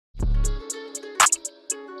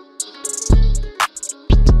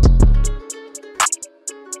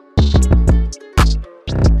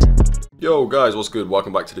Yo guys, what's good?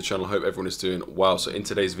 Welcome back to the channel. Hope everyone is doing well. So in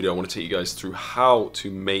today's video I want to take you guys through how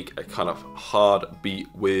to make a kind of hard beat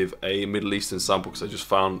with a Middle Eastern sample, because I just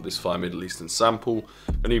found this fire Middle Eastern sample.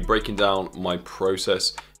 I'm going to be breaking down my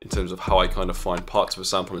process in terms of how I kind of find parts of a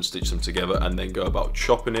sample and stitch them together and then go about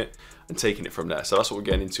chopping it and taking it from there. So that's what we're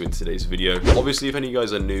getting into in today's video. Obviously, if any of you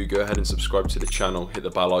guys are new, go ahead and subscribe to the channel, hit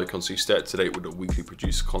the bell icon so you stay up to date with the weekly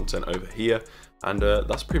produced content over here. And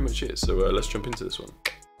that's pretty much it. So let's jump into this one.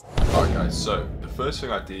 Alright guys, so the first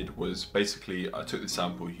thing I did was basically I took the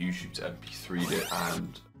sample, YouTube's MP3'd it,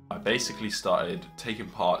 and I basically started taking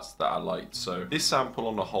parts that I liked. So this sample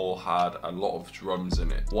on the whole had a lot of drums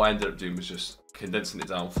in it. What I ended up doing was just condensing it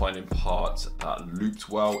down, finding parts that looped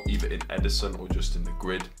well, either in Edison or just in the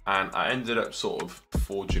grid. And I ended up sort of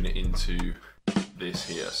forging it into this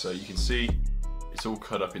here. So you can see it's all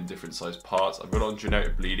cut up in different sized parts. I've got it on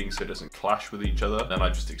generic bleeding so it doesn't clash with each other. Then I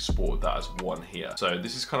just exported that as one here. So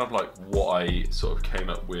this is kind of like what I sort of came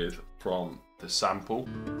up with from the sample.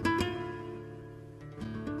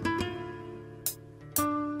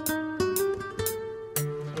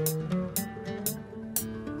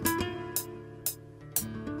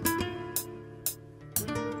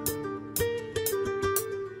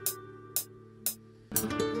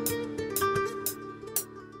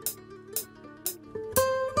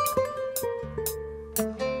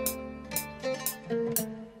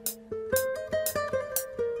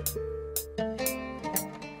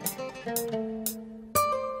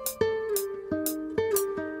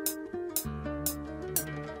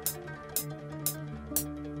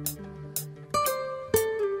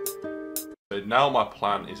 So now my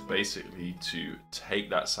plan is basically to take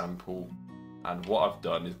that sample, and what I've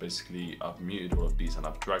done is basically I've muted all of these and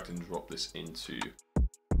I've dragged and dropped this into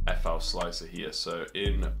FL Slicer here. So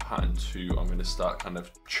in pattern 2 I'm going to start kind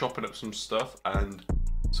of chopping up some stuff and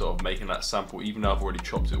sort of making that sample, even though I've already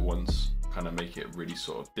chopped it once, kind of make it really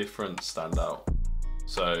sort of different, stand out.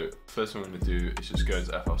 So first thing I'm going to do is just go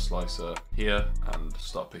into FL Slicer here and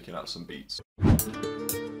start picking out some beats.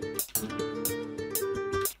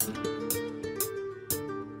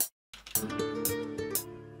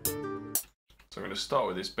 So I'm going to start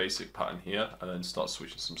with this basic pattern here and then start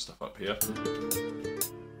switching some stuff up here.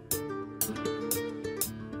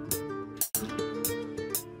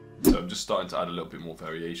 So I'm just starting to add a little bit more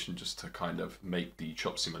variation just to kind of make the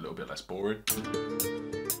chop seem a little bit less boring.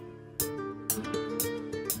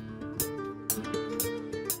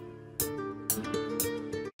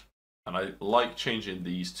 And I like changing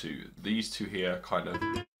these two. These two here kind of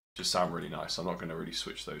just sound really nice. I'm not going to really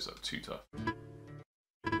switch those up too tough.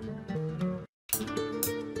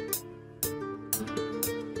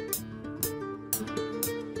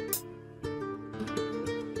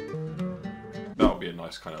 That'll be a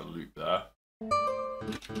nice kind of loop there.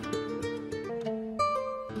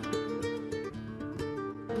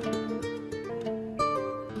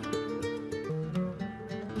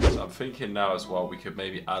 So I'm thinking now as well we could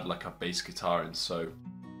maybe add like a bass guitar in. So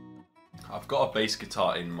I've got a bass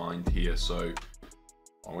guitar in mind here, so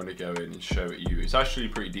I'm going to go in and show it you. It's actually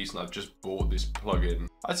pretty decent. I've just bought this plugin.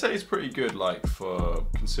 I'd say it's pretty good, like, for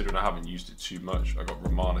considering I haven't used it too much. I got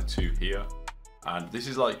Romana 2 here, and this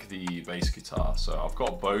is like the bass guitar. So I've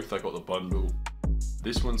got both. I got the bundle.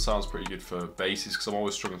 This one sounds pretty good for basses because I'm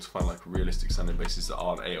always struggling to find like realistic sounding basses that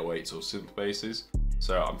aren't 808s or synth basses.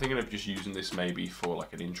 So I'm thinking of just using this maybe for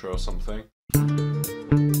like an intro or something.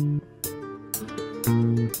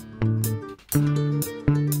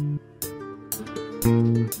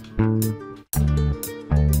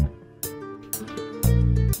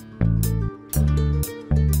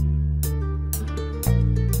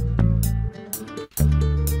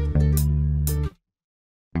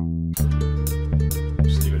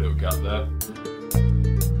 There.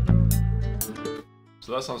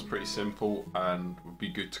 So that sounds pretty simple and would be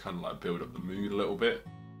good to kind of like build up the mood a little bit.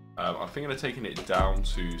 I'm thinking of taking it down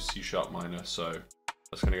to C# minor, so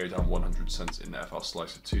that's going to go down 100 cents in the FL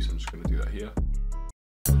Slicer 2, so I'm just going to do that here.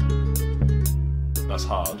 That's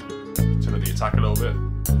hard. Turn up the attack a little bit.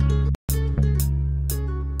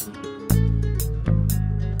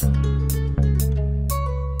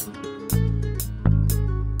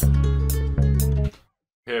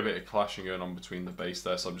 Hear a bit of clashing going on between the bass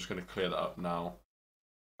there, so I'm just going to clear that up now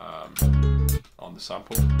on the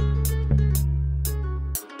sample.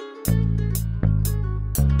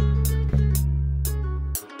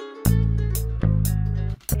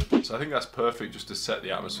 So I think that's perfect just to set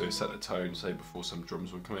the atmosphere, set the tone, say before some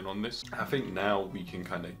drums would come in on this. I think now we can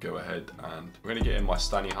kind of go ahead and we're going to get in my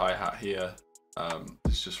Stanny hi-hat here.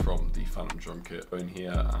 This is just from the Phantom drum kit. Go in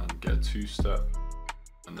here and get a 2-step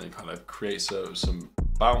and then kind of create some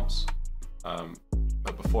bounce.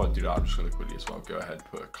 But before I do that, I'm just going to quickly as well go ahead and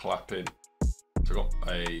put a clap in. So I got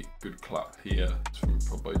a good clap here. It's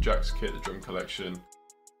from Boy Jack's kit, the drum collection,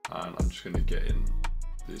 and I'm just going to get in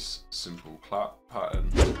this simple clap pattern.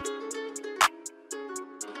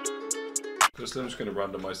 First, I'm just going to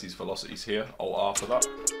randomize these velocities here. Alt R for that.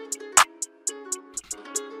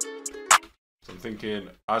 So I'm thinking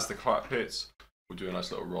as the clap hits, we'll do a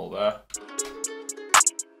nice little roll there.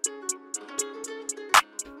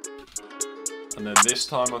 And then this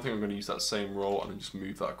time I think I'm going to use that same roll and then just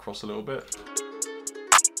move that across a little bit.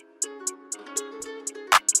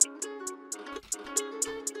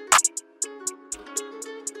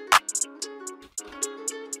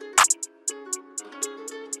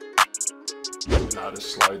 Now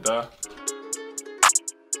just slide there.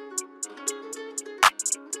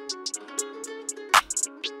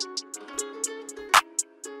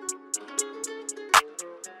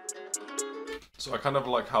 So I kind of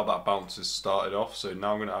like how that bounce is started off, so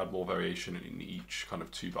now I'm going to add more variation in each kind of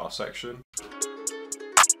 2-bar section.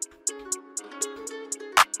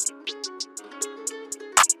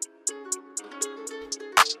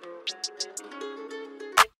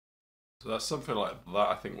 So that's something like that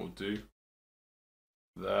I think we'll do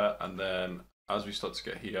there, and then as we start to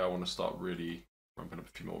get here, I want to start really ramping up a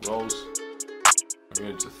few more rolls. I'm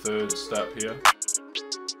going to the third step here.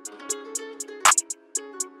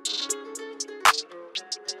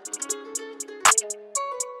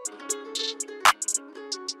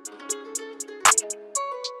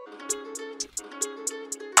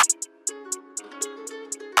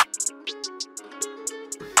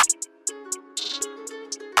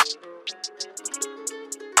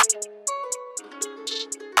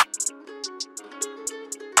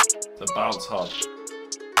 The bounce hard.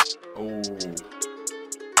 Oh,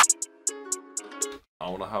 I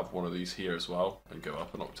want to have one of these here as well and go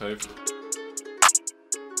up an octave.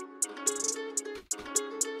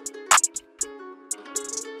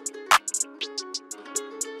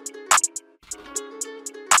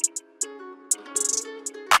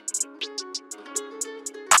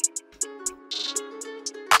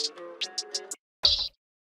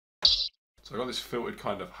 So I got this filtered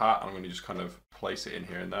kind of hat, and I'm going to just kind of place it in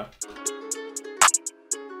here and there.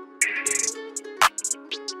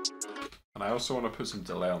 And I also want to put some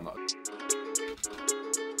delay on that.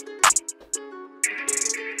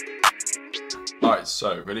 Alright,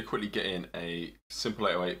 so really quickly get in a simple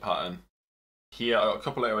 808 pattern. Here I got a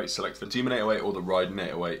couple 808 selected, the Demon 808 or the Raiden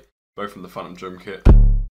 808, both from the PHANTXM drum kit.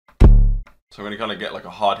 So I'm going to kind of get like a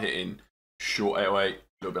hard hitting short 808, a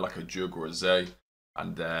little bit like a jug or a zay,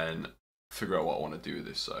 and then figure out what I want to do with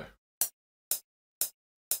this. So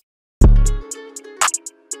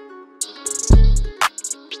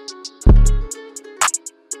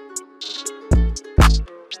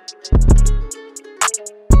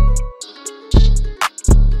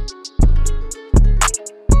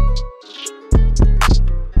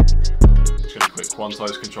just going to click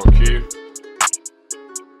quantize, Control Q.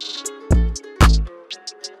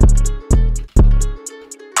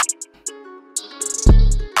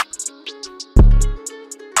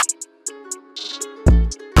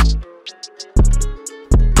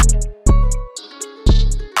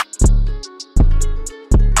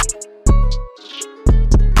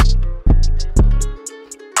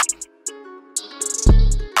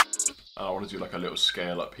 I want to do like a little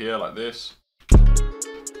scale up here like this.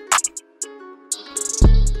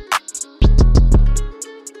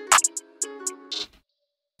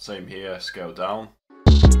 Same here, scale down.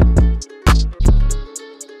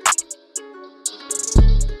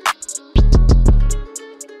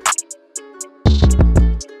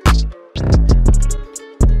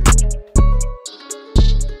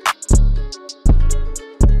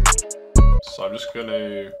 So I'm just going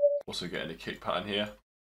to also get in a kick pattern here.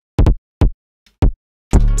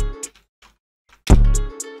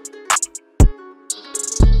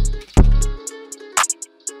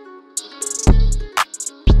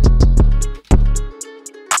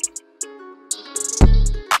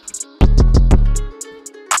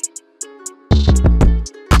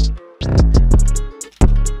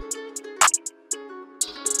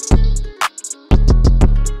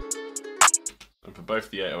 Both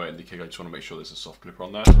the 808 and the kick, I just want to make sure there's a soft clipper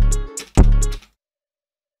on there.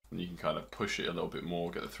 And you can kind of push it a little bit more,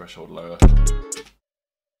 get the threshold lower.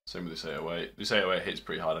 Same with this 808. This 808 hits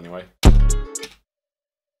pretty hard anyway.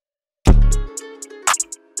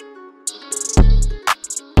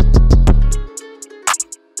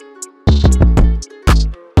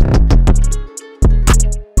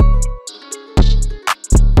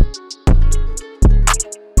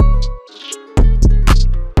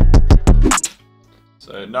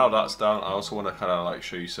 now that's down, I also want to kind of like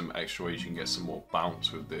show you some extra ways you can get some more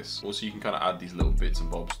bounce with this. Also, you can kind of add these little bits and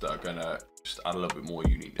bobs that are going to just add a little bit more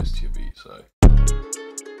uniqueness to your beat. So.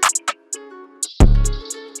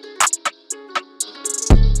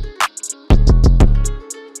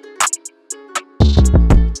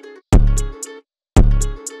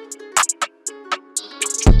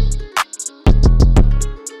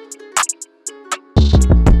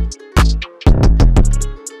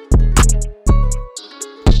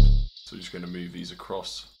 So we're just going to move these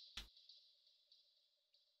across.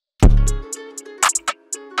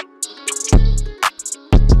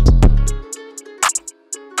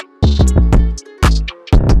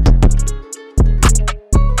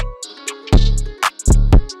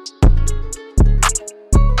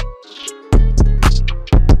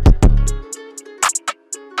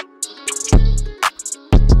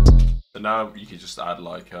 So now you can just add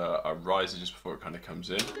like a riser just before it kind of comes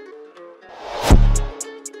in.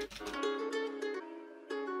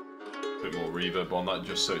 Bit more reverb on that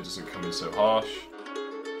just so it doesn't come in so harsh.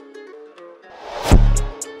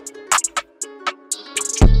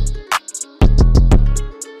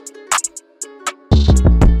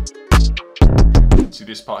 See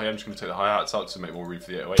this part here, I'm just going to take the hi-hats out to make more room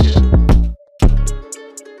for the 808 here.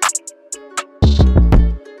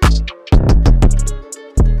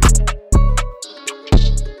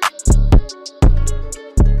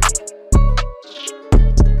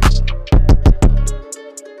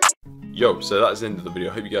 Yo, so that's the end of the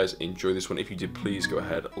video. I hope you guys enjoyed this one. If you did, please go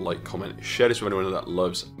ahead, like, comment, share this with anyone that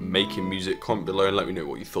loves making music. Comment below and let me know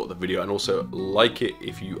what you thought of the video, and also like it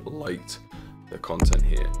if you liked the content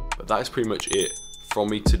here. But that is pretty much it from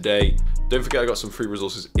me today. Don't forget I got some free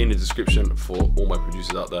resources in the description for all my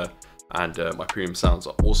producers out there, and my premium sounds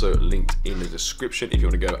are also linked in the description if you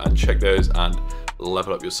want to go and check those and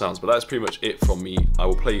level up your sounds. But that's pretty much it from me. I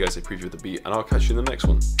will play you guys a preview of the beat, and I'll catch you in the next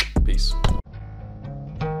one. Peace.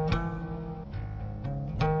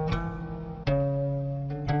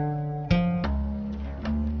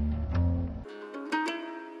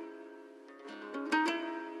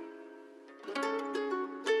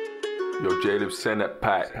 Yo, J-Lib, send that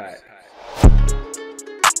pack.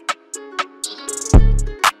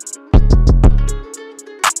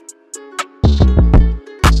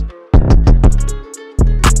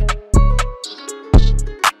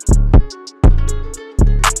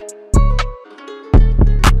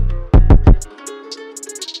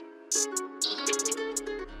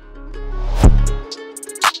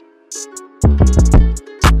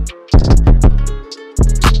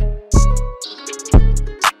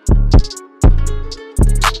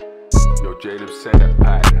 J-Lib, send that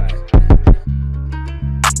pack.